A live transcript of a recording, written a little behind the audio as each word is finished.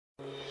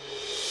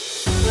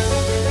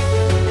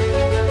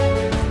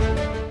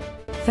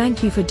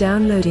Thank you for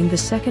downloading the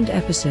second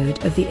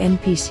episode of the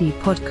NPC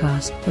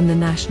podcast from the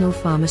National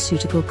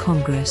Pharmaceutical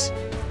Congress.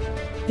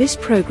 This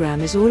program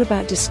is all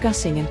about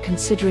discussing and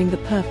considering the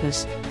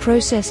purpose,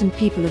 process and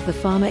people of the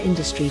pharma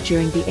industry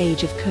during the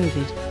age of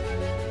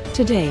COVID.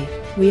 Today,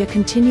 we are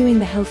continuing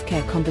the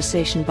healthcare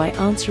conversation by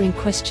answering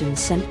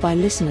questions sent by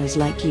listeners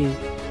like you.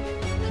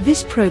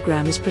 This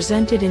program is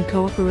presented in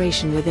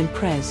cooperation with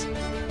Imprez.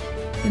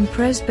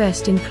 Imprez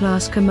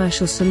best-in-class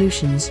commercial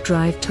solutions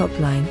drive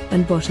top-line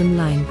and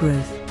bottom-line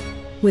growth.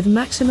 With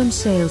maximum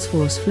sales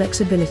force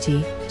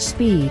flexibility,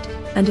 speed,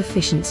 and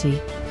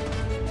efficiency.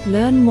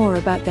 Learn more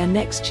about their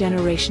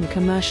next-generation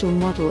commercial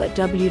model at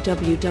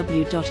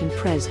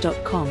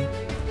www.imprez.com.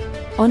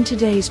 On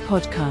today's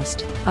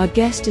podcast, our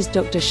guest is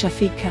Dr.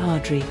 Shafiq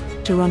Qaadri,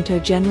 Toronto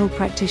general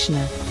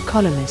practitioner,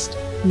 columnist,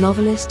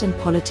 novelist and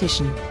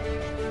politician.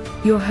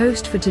 Your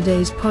host for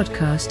today's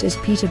podcast is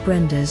Peter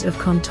Brenders of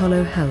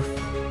Contolo Health.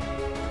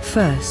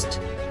 First,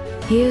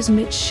 here's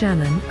Mitch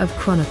Shannon of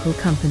Chronicle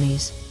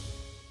Companies.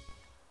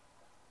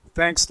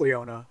 Thanks,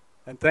 Leona,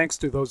 and thanks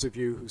to those of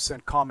you who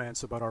sent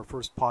comments about our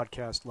first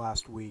podcast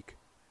last week.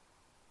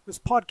 This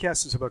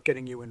podcast is about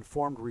getting you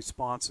informed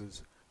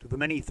responses to the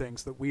many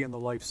things that we in the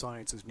life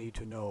sciences need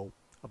to know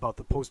about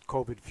the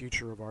post-COVID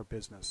future of our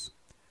business.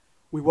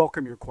 We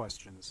welcome your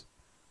questions.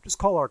 Just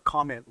call our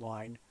comment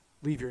line,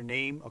 leave your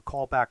name, a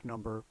callback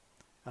number,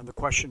 and the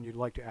question you'd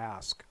like to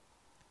ask.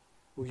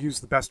 We'll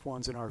use the best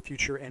ones in our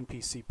future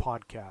NPC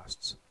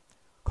podcasts.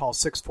 Call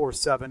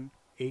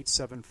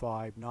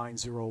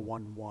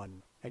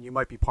 647-875-9011, and you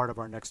might be part of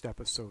our next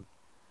episode.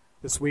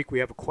 This week we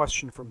have a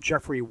question from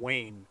Jeffrey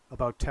Wayne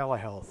about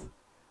telehealth.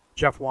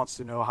 Jeff wants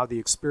to know how the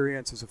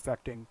experience is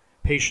affecting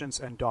patients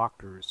and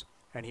doctors,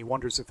 and he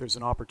wonders if there's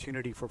an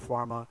opportunity for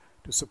pharma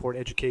to support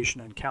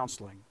education and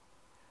counseling.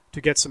 To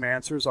get some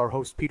answers, our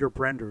host Peter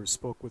Brenders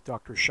spoke with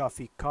Dr.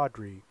 Shafiq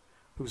Qaadri,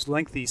 whose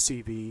lengthy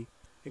CV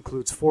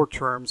includes 4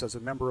 terms as a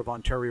member of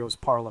Ontario's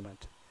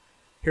Parliament.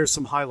 Here's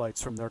some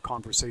highlights from their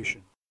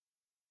conversation.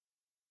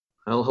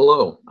 Well,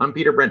 hello. I'm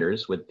Peter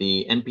Brenders with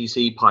the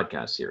NPC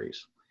podcast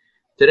series.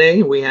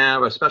 Today we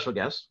have a special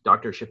guest,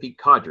 Dr. Shafiq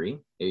Qaadri,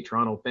 a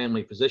Toronto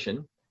family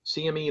physician,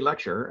 CME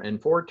lecturer,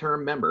 and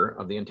 4-term member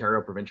of the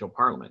Ontario Provincial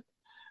Parliament.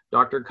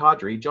 Dr.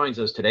 Qaadri joins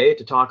us today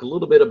to talk a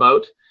little bit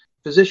about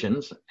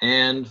physicians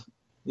and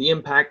the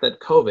impact that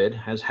COVID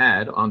has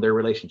had on their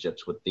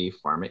relationships with the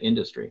pharma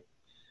industry.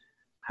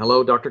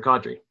 Hello, Dr.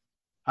 Qaadri.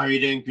 How are you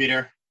doing,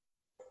 Peter?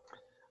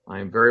 I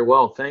am very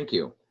well, thank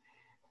you.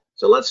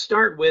 So let's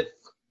start with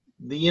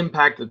the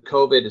impact that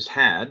COVID has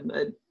had,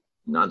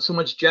 not so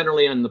much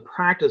generally on the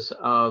practice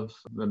of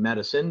the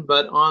medicine,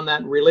 but on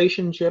that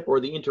relationship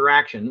or the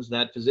interactions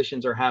that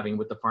physicians are having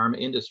with the pharma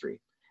industry.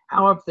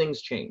 How have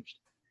things changed?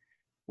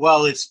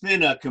 Well, it's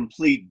been a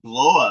complete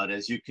blowout,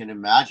 as you can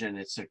imagine.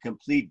 It's a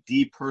complete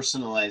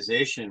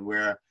depersonalization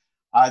where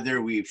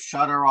either we've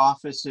shut our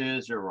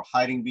offices or we're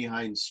hiding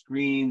behind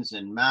screens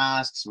and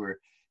masks. We're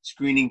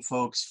screening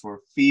folks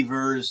for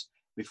fevers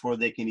before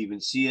they can even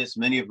see us.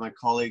 Many of my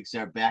colleagues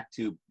are back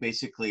to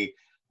basically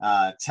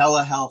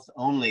telehealth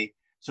only.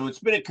 So it's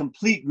been a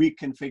complete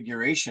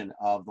reconfiguration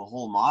of the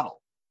whole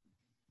model.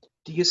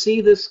 Do you see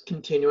this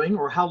continuing,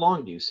 or how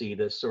long do you see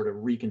this sort of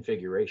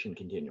reconfiguration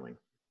continuing?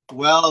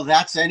 Well,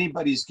 that's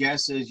anybody's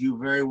guess, as you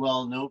very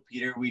well know,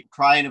 Peter. We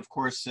try and, of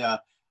course,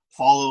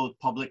 follow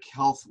public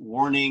health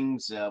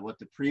warnings, what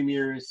the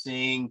Premier is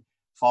saying,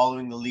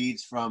 following the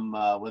leads from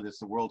whether it's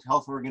the World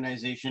Health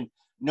Organization.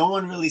 No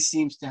one really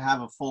seems to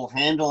have a full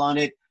handle on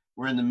it.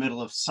 We're in the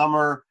middle of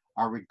summer.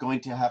 Are we going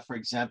to have, for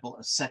example,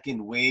 a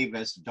second wave,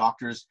 as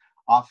doctors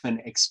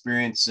often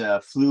experience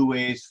flu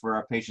waves for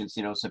our patients,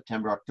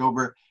 September,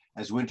 October,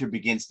 as winter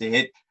begins to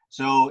hit?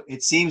 So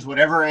it seems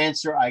whatever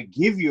answer I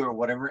give you or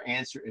whatever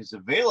answer is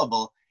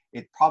available,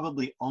 it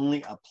probably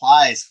only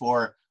applies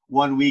for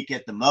 1 week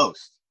at the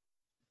most.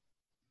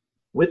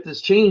 With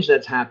this change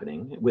that's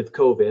happening with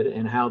COVID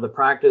and how the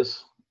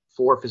practice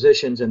for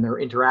physicians and their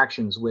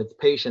interactions with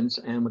patients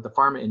and with the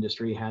pharma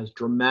industry has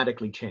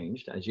dramatically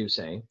changed, as you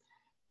say,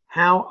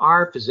 how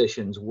are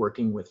physicians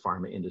working with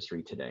pharma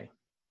industry today?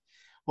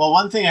 Well,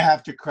 one thing I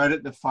have to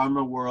credit the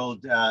pharma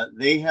world,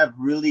 they have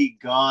really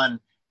gone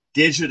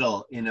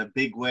digital in a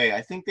big way.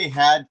 I think they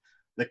had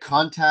the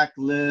contact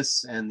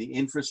lists and the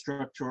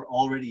infrastructure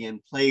already in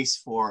place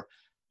for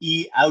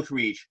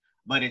e-outreach,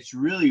 but it's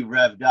really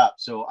revved up.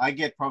 So I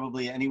get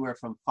probably anywhere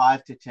from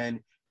 5 to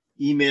 10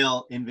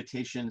 email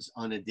invitations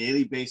on a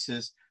daily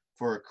basis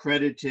for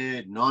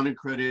accredited,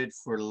 non-accredited,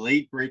 for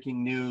late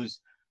breaking news.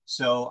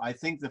 So I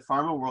think the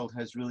pharma world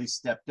has really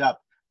stepped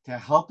up to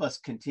help us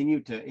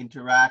continue to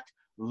interact,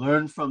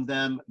 learn from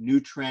them,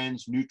 new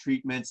trends, new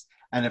treatments,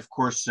 and of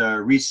course,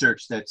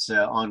 research that's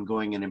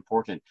ongoing and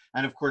important.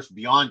 And of course,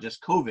 beyond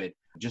just COVID,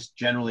 just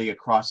generally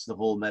across the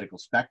whole medical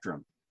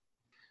spectrum.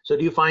 So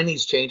do you find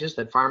these changes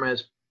that pharma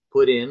has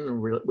put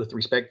in with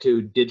respect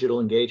to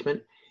digital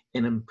engagement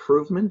an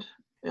improvement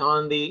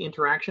on the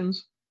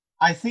interactions?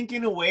 I think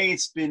in a way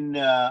it's been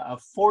a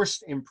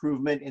forced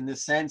improvement in the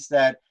sense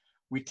that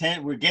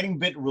we're getting a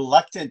bit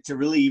reluctant to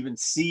really even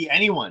see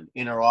anyone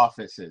in our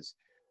offices.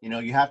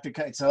 You have to,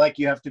 it's like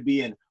you have to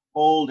be an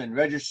old and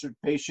registered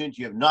patient.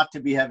 You have not to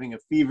be having a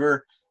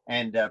fever,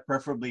 and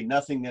preferably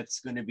nothing that's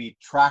going to be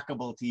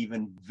trackable to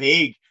even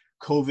vague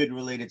COVID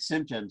related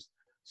symptoms.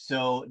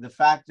 So the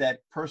fact that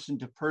person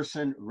to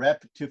person,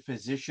 rep to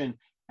physician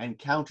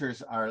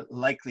encounters are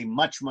likely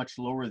much, much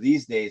lower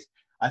these days,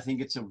 I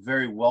think it's a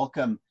very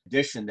welcome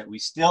addition that we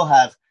still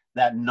have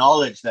that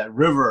knowledge, that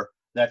river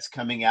that's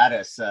coming at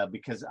us,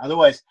 because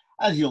otherwise,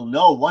 as you'll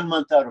know, 1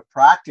 month out of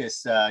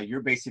practice,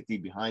 you're basically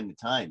behind the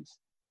times.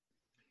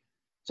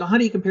 So how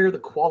do you compare the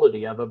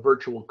quality of a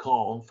virtual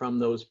call from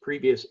those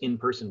previous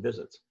in-person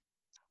visits?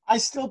 I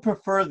still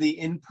prefer the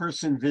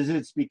in-person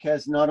visits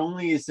because not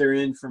only is there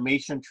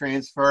information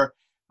transfer,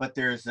 but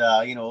there's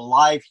a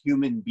live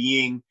human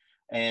being,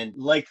 and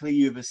likely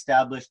you've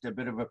established a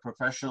bit of a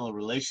professional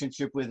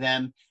relationship with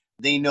them.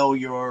 They know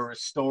your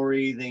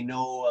story, they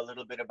know a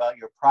little bit about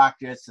your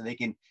practice, and they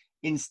can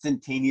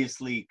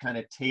instantaneously kind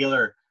of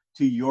tailor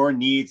to your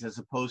needs as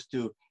opposed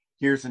to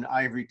here's an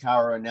ivory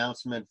tower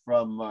announcement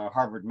from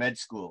Harvard Med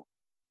School.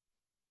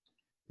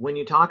 When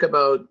you talk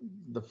about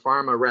the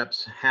pharma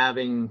reps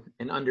having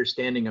an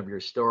understanding of your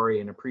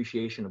story and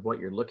appreciation of what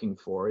you're looking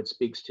for, it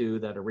speaks to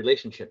that a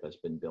relationship has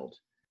been built.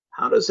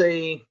 How does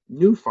a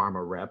new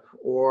pharma rep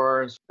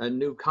or a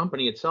new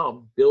company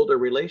itself build a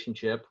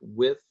relationship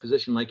with a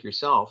physician like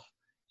yourself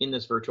in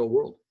this virtual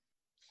world?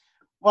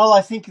 Well,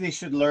 I think they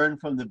should learn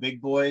from the big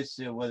boys,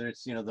 whether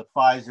it's, the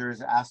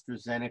Pfizer's,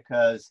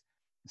 AstraZeneca's,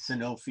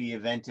 Sanofi,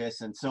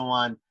 Aventis, and so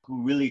on,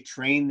 who really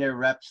train their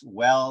reps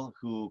well,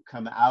 who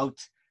come out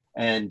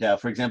and,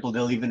 for example,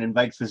 they'll even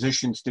invite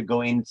physicians to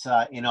go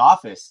inside in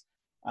office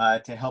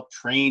to help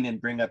train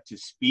and bring up to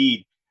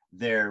speed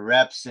their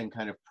reps and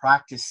kind of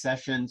practice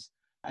sessions.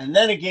 And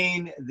then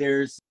again,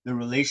 there's the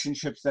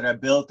relationships that are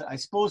built. I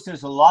suppose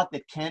there's a lot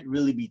that can't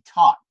really be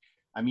taught.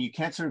 I mean, you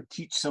can't sort of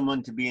teach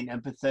someone to be an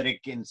empathetic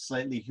and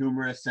slightly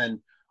humorous and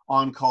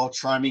on-call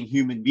charming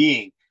human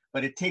being,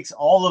 but it takes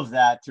all of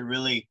that to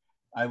really,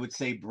 I would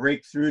say,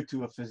 break through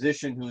to a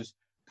physician who's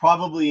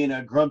probably in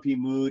a grumpy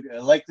mood,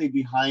 likely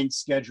behind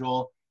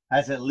schedule,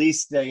 has at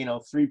least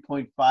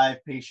 3.5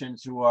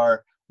 patients who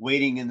are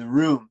waiting in the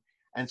room.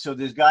 And so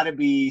there's got to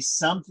be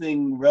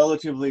something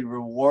relatively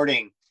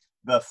rewarding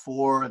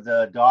before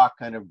the doc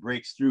kind of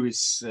breaks through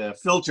his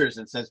filters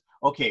and says,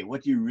 okay,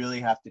 what do you really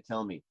have to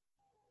tell me?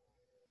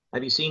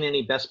 Have you seen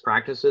any best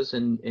practices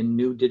in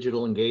new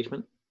digital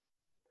engagement?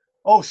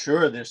 Oh,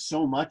 sure. There's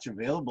so much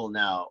available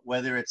now,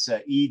 whether it's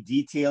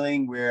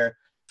e-detailing where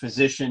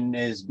physician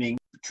is being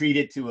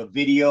treated to a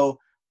video,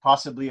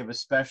 possibly of a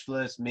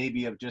specialist,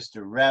 maybe of just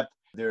a rep.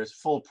 There's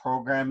full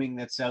programming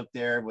that's out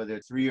there, whether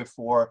 3 or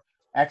 4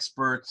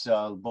 experts,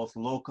 both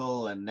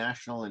local and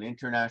national and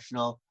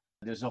international.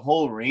 There's a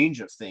whole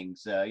range of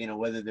things,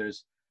 whether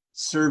there's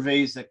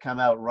surveys that come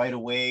out right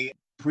away,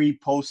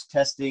 pre-post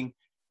testing.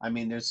 I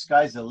mean, there's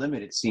sky's the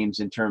limit, it seems,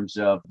 in terms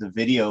of the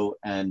video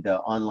and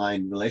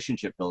online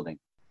relationship building.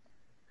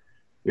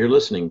 You're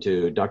listening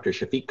to Dr.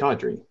 Shafiq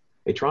Qaadri,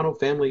 a Toronto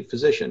family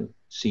physician,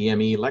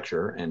 CME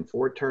lecturer, and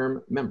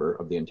 4-term member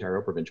of the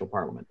Ontario Provincial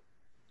Parliament.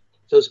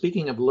 So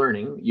speaking of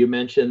learning, you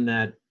mentioned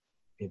that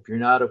if you're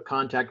not out of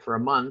contact for a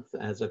month,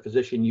 as a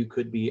physician, you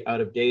could be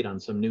out of date on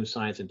some new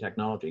science and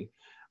technology.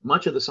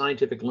 Much of the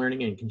scientific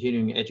learning and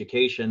continuing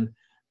education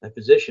that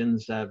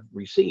physicians have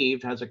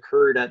received has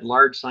occurred at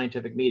large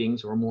scientific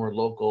meetings or more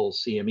local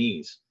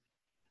CMEs.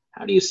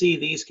 How do you see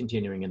these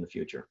continuing in the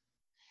future?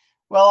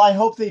 Well, I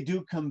hope they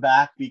do come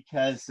back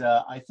because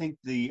I think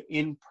the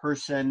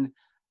in-person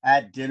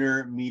at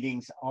dinner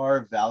meetings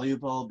are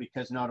valuable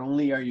because not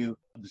only are you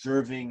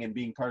observing and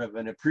being part of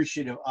an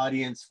appreciative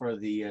audience for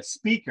the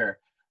speaker,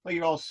 but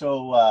you're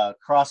also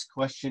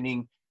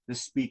cross-questioning the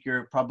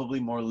speaker probably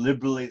more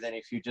liberally than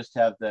if you just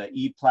have the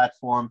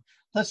e-platform.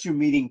 Plus you're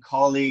meeting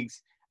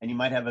colleagues and you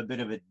might have a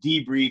bit of a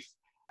debrief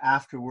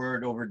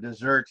afterward over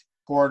dessert,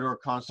 corridor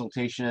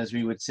consultation, as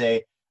we would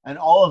say. And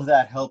all of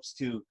that helps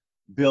to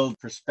build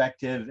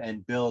perspective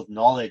and build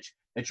knowledge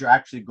that you're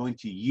actually going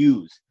to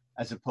use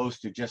as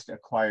opposed to just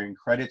acquiring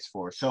credits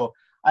for. So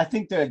I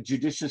think the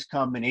judicious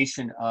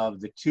combination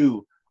of the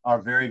two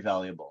are very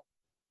valuable.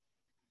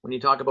 When you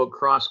talk about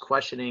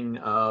cross-questioning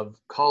of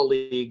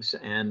colleagues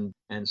and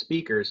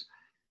speakers,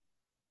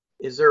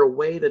 is there a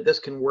way that this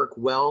can work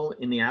well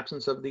in the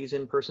absence of these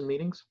in-person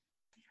meetings?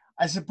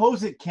 I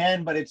suppose it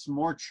can, but it's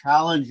more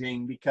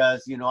challenging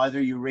because,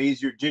 either you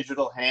raise your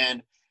digital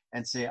hand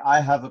and say, I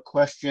have a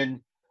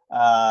question.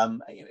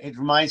 It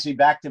reminds me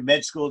back to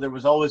med school, there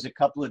was always a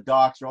couple of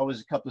docs or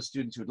always a couple of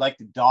students who would like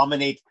to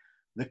dominate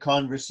the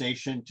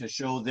conversation to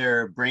show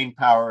their brain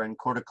power and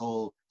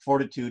cortical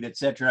fortitude,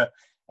 etc.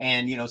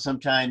 And,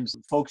 sometimes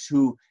folks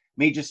who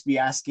may just be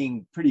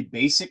asking pretty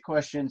basic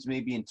questions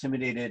may be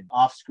intimidated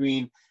off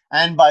screen.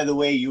 And by the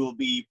way, you will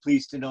be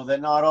pleased to know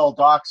that not all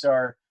docs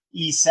are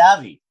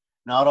e-savvy.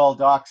 Not all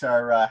docs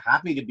are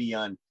happy to be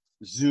on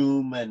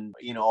Zoom and,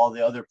 all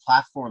the other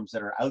platforms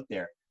that are out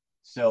there.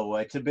 So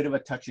it's a bit of a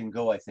touch and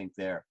go, I think,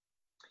 there.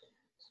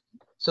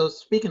 So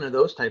speaking of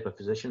those type of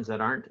physicians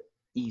that aren't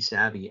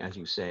e-savvy, as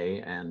you say,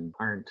 and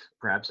aren't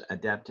perhaps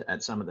adept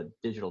at some of the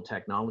digital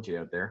technology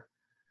out there.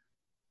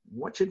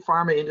 What should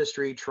pharma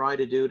industry try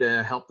to do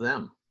to help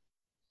them?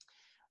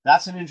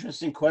 That's an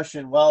interesting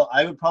question. Well,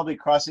 I would probably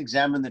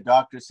cross-examine the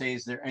doctor, say,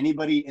 is there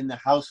anybody in the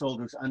household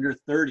who's under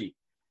 30?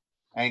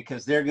 And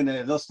because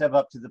they'll step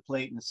up to the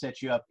plate and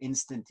set you up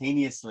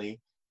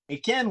instantaneously.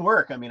 It can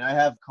work. I mean, I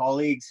have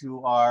colleagues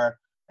who are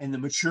in the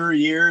mature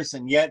years,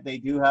 and yet they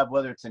do have,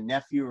 whether it's a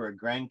nephew or a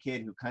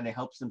grandkid who kind of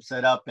helps them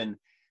set up and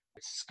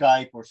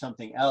Skype or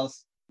something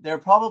else. There are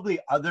probably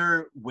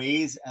other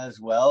ways as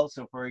well.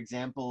 So for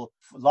example,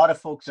 a lot of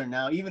folks are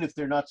now, even if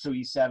they're not so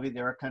e-savvy,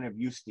 they're kind of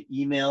used to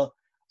email.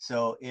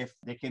 So if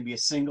there can be a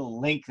single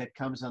link that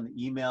comes on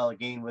the email,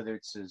 again, whether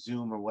it's a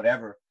Zoom or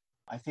whatever,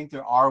 I think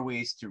there are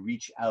ways to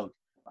reach out.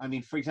 I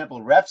mean, for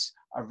example, reps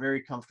are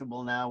very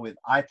comfortable now with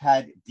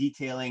iPad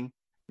detailing,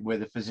 where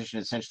the physician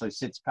essentially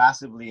sits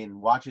passively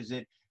and watches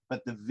it.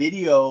 But the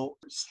video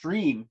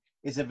stream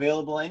is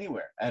available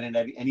anywhere at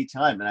any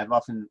time. And I've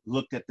often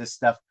looked at this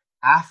stuff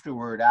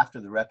afterward, after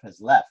the rep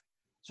has left.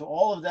 So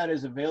all of that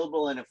is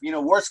available. And if,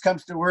 worst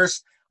comes to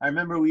worst, I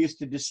remember we used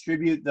to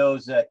distribute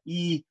those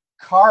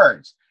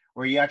e-cards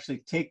where you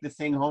actually take the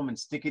thing home and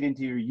stick it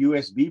into your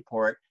USB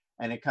port,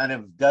 and it kind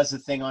of does the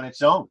thing on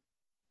its own.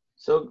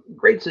 So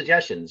great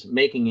suggestions,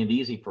 making it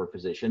easy for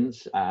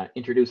physicians,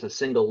 introduce a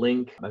single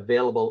link,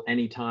 available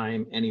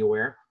anytime,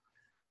 anywhere.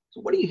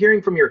 So what are you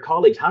hearing from your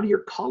colleagues? How do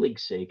your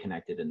colleagues stay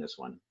connected in this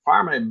one?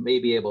 Pharma may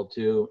be able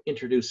to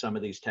introduce some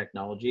of these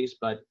technologies,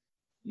 but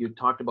you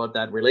talked about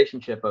that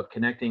relationship of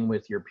connecting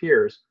with your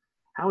peers.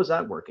 How is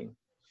that working?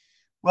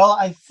 Well,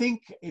 I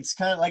think it's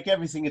kind of like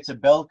everything. It's a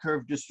bell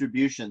curve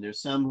distribution.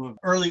 There's some who have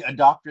early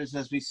adopters,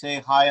 as we say,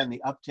 high on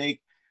the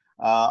uptake.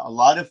 A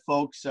lot of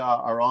folks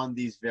are on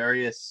these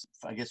various,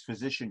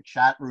 physician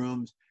chat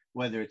rooms,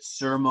 whether it's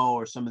Sermo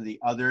or some of the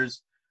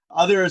others.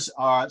 Others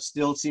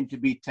still seem to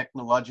be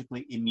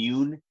technologically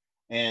immune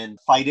and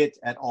fight it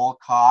at all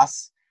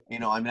costs.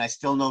 I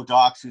still know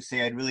docs who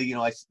say,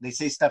 they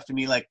say stuff to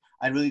me like,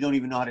 I really don't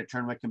even know how to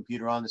turn my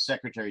computer on. The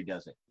secretary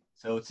does it.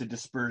 So it's a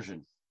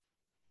dispersion.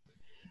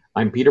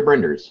 I'm Peter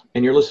Brenders,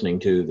 and you're listening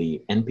to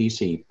the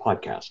NPC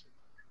podcast.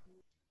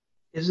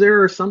 Is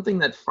there something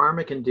that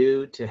pharma can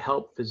do to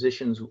help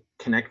physicians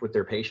connect with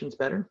their patients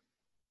better?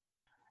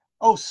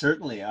 Oh,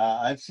 certainly.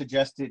 I've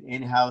suggested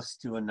in-house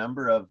to a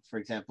number of, for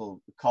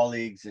example,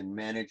 colleagues and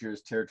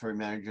managers, territory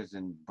managers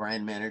and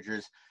brand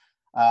managers.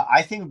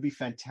 I think it would be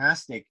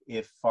fantastic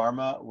if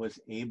pharma was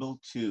able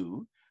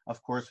to,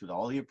 of course, with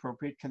all the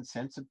appropriate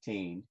consents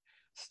obtained,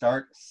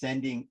 start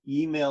sending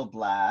email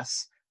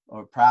blasts,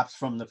 or perhaps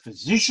from the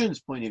physician's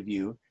point of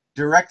view,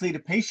 directly to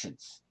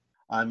patients.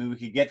 I mean, we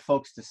could get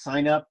folks to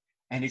sign up,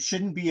 and it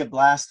shouldn't be a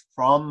blast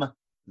from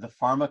the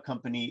pharma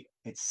company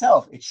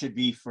itself. It should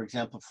be, for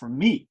example, from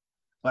me.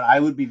 But I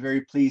would be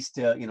very pleased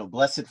to,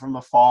 bless it from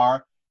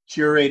afar,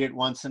 curate it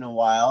once in a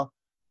while.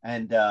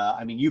 And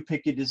you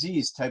pick a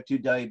disease, type 2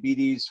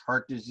 diabetes,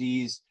 heart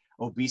disease,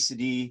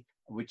 obesity,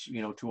 which,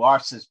 to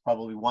us is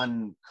probably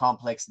one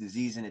complex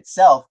disease in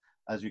itself,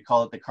 as we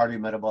call it, the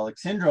cardiometabolic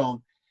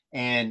syndrome.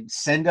 And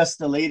send us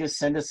the latest,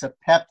 send us a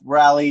pep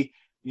rally,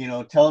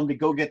 tell them to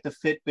go get the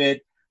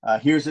Fitbit.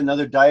 Here's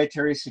another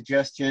dietary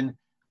suggestion,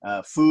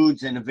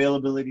 foods and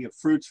availability of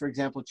fruits, for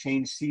example,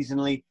 change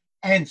seasonally,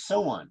 and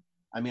so on.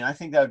 I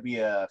think that would be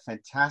a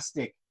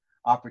fantastic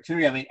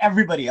opportunity.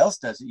 Everybody else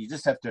does it. You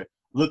just have to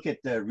look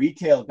at the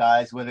retail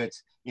guys, whether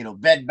it's,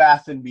 Bed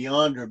Bath &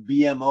 Beyond or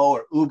BMO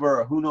or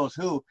Uber or who knows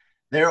who.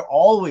 They're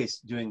always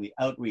doing the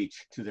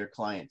outreach to their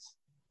clients.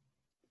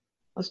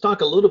 Let's talk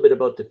a little bit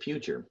about the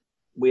future.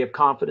 We have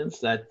confidence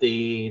that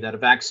a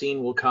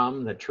vaccine will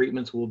come, that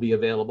treatments will be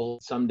available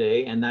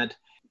someday, and that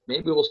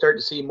maybe we'll start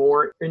to see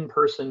more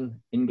in-person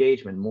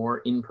engagement, more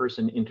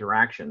in-person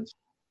interactions.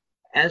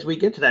 As we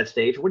get to that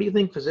stage, what do you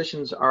think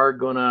physicians are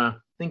going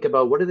to think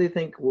about? What do they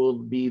think will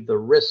be the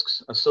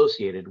risks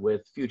associated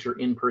with future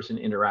in-person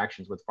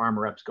interactions with pharma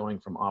reps going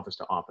from office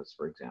to office,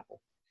 for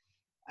example?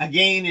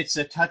 Again, it's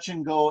a touch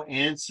and go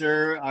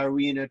answer. Are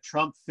we in a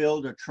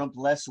Trump-filled or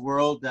Trump-less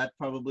world? That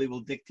probably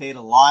will dictate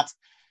a lot.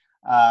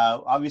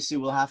 Obviously,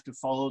 we'll have to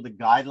follow the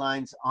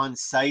guidelines on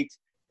site.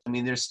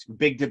 There's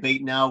big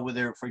debate now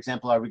whether, for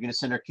example, are we going to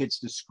send our kids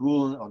to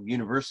school or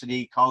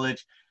university,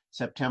 college,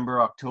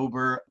 September,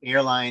 October,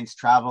 airlines,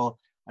 travel.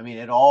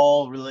 It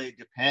all really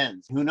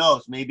depends. Who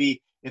knows?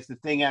 Maybe if the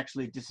thing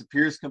actually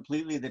disappears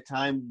completely, the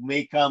time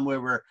may come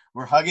where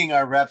we're hugging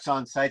our reps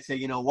on site,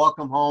 say,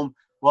 welcome home,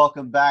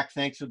 welcome back,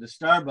 thanks for the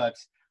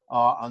Starbucks.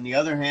 On the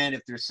other hand,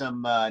 if there's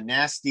some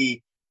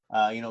nasty,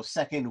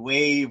 second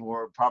wave,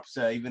 or perhaps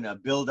even a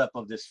buildup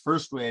of this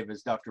first wave,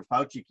 as Dr.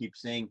 Fauci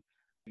keeps saying,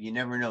 you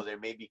never know. There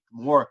may be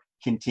more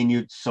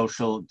continued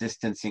social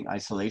distancing,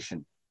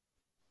 isolation.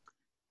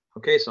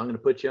 Okay, so I'm going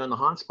to put you on the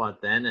hot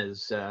spot then.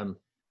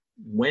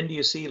 When do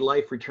you see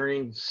life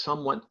returning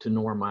somewhat to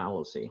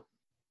normalcy?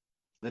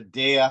 The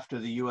day after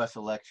the U.S.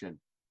 election.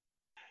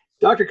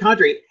 Dr.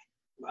 Qaadri,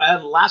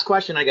 last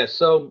question, I guess.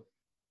 So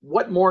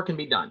what more can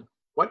be done?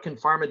 What can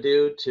pharma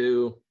do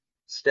to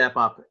step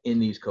up in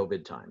these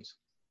COVID times?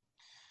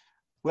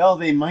 Well,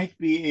 they might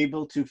be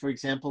able to, for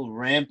example,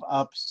 ramp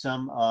up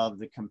some of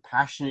the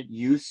compassionate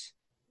use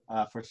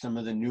for some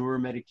of the newer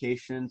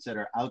medications that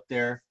are out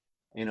there.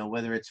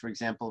 Whether it's, for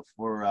example,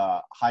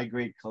 for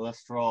high-grade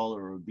cholesterol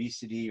or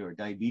obesity or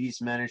diabetes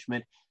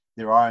management,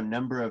 there are a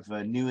number of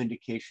new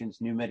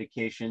indications, new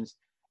medications.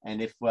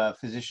 And if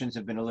physicians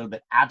have been a little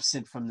bit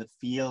absent from the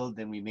field,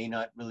 then we may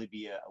not really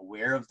be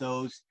aware of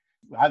those.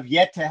 I've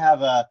yet to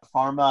have a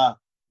pharma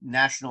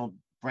national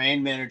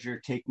brand manager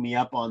take me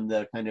up on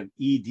the kind of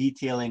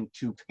e-detailing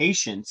to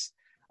patients.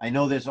 I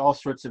know there's all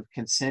sorts of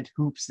consent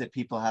hoops that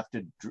people have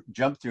to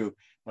jump through,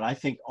 but I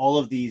think all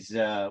of these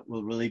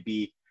will really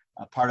be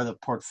a part of the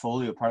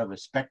portfolio, part of a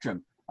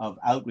spectrum of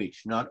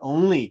outreach, not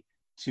only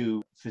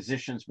to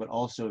physicians, but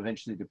also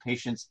eventually to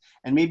patients.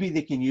 And maybe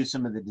they can use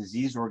some of the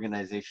disease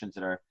organizations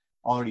that are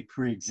already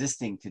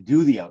pre-existing to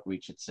do the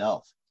outreach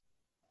itself.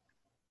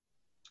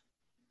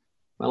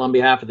 Well, on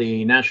behalf of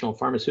the National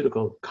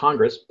Pharmaceutical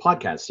Congress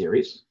podcast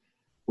series,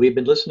 we've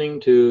been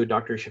listening to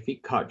Dr.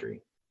 Shafiq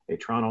Qaadri, a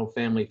Toronto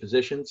family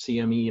physician,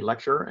 CME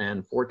lecturer,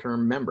 and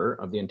 4-term member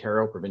of the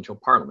Ontario Provincial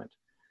Parliament.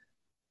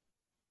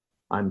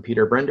 I'm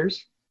Peter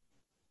Brenders.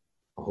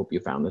 I hope you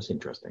found this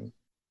interesting.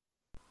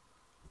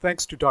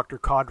 Thanks to Dr.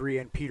 Qaadri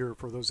and Peter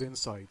for those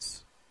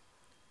insights.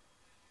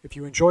 If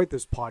you enjoyed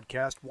this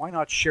podcast, why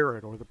not share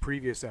it or the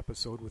previous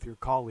episode with your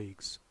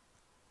colleagues?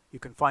 You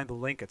can find the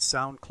link at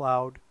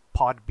SoundCloud,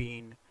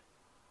 Podbean,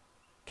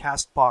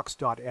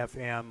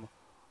 Castbox.fm,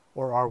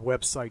 or our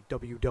website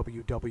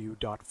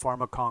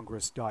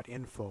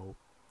www.pharmacongress.info.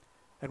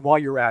 And while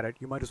you're at it,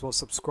 you might as well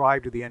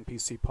subscribe to the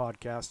NPC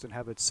podcast and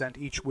have it sent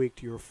each week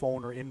to your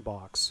phone or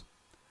inbox.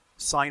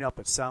 Sign up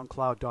at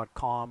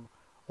soundcloud.com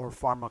or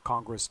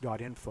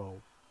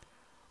pharmacongress.info.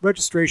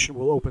 Registration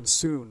will open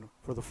soon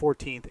for the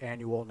 14th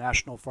Annual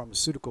National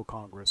Pharmaceutical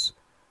Congress,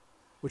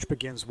 which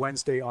begins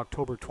Wednesday,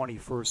 October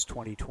 21st,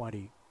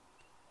 2020.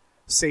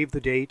 Save the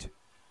date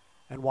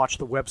and watch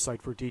the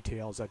website for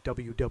details at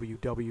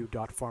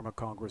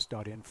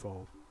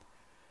www.pharmacongress.info.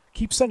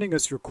 Keep sending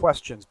us your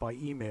questions by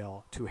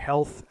email to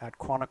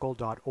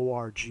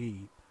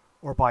health@chronicle.org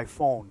or by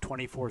phone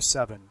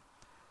 24/7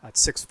 at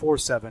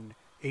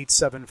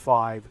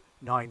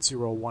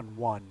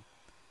 647-875-9011.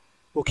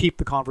 We'll keep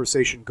the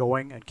conversation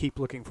going and keep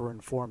looking for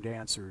informed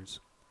answers.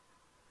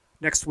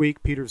 Next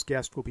week, Peter's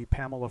guest will be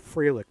Pamela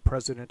Freilich,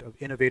 President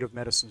of Innovative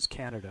Medicines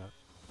Canada.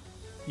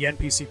 The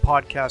NPC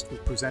podcast was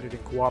presented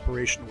in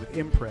cooperation with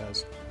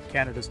Imprez,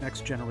 Canada's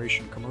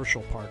next-generation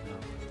commercial partner.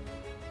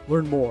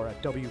 Learn more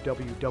at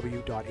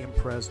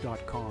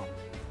www.imprez.com.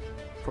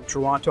 From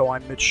Toronto,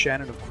 I'm Mitch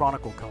Shannon of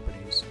Chronicle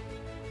Companies.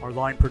 Our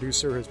line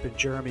producer has been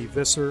Jeremy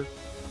Visser.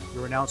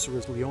 Your announcer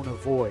is Leona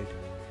Void.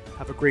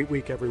 Have a great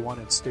week, everyone,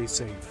 and stay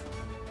safe.